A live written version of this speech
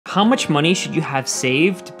How much money should you have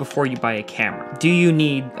saved before you buy a camera? Do you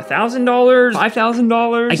need $1,000,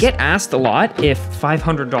 $5,000? I get asked a lot if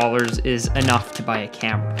 $500 is enough to buy a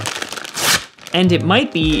camera. And it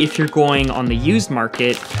might be if you're going on the used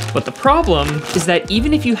market, but the problem is that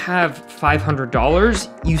even if you have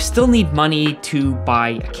 $500, you still need money to buy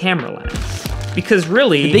a camera lens. Because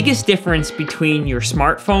really, the biggest difference between your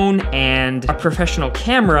smartphone and a professional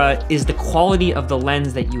camera is the quality of the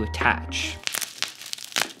lens that you attach.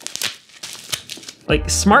 Like,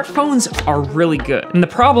 smartphones are really good. And the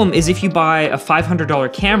problem is if you buy a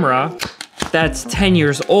 $500 camera that's 10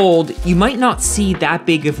 years old, you might not see that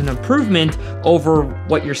big of an improvement over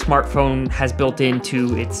what your smartphone has built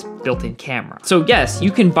into its built-in camera. So yes,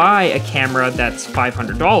 you can buy a camera that's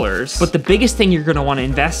 $500, but the biggest thing you're gonna wanna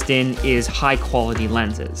invest in is high quality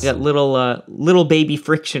lenses. You got little baby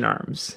friction arms.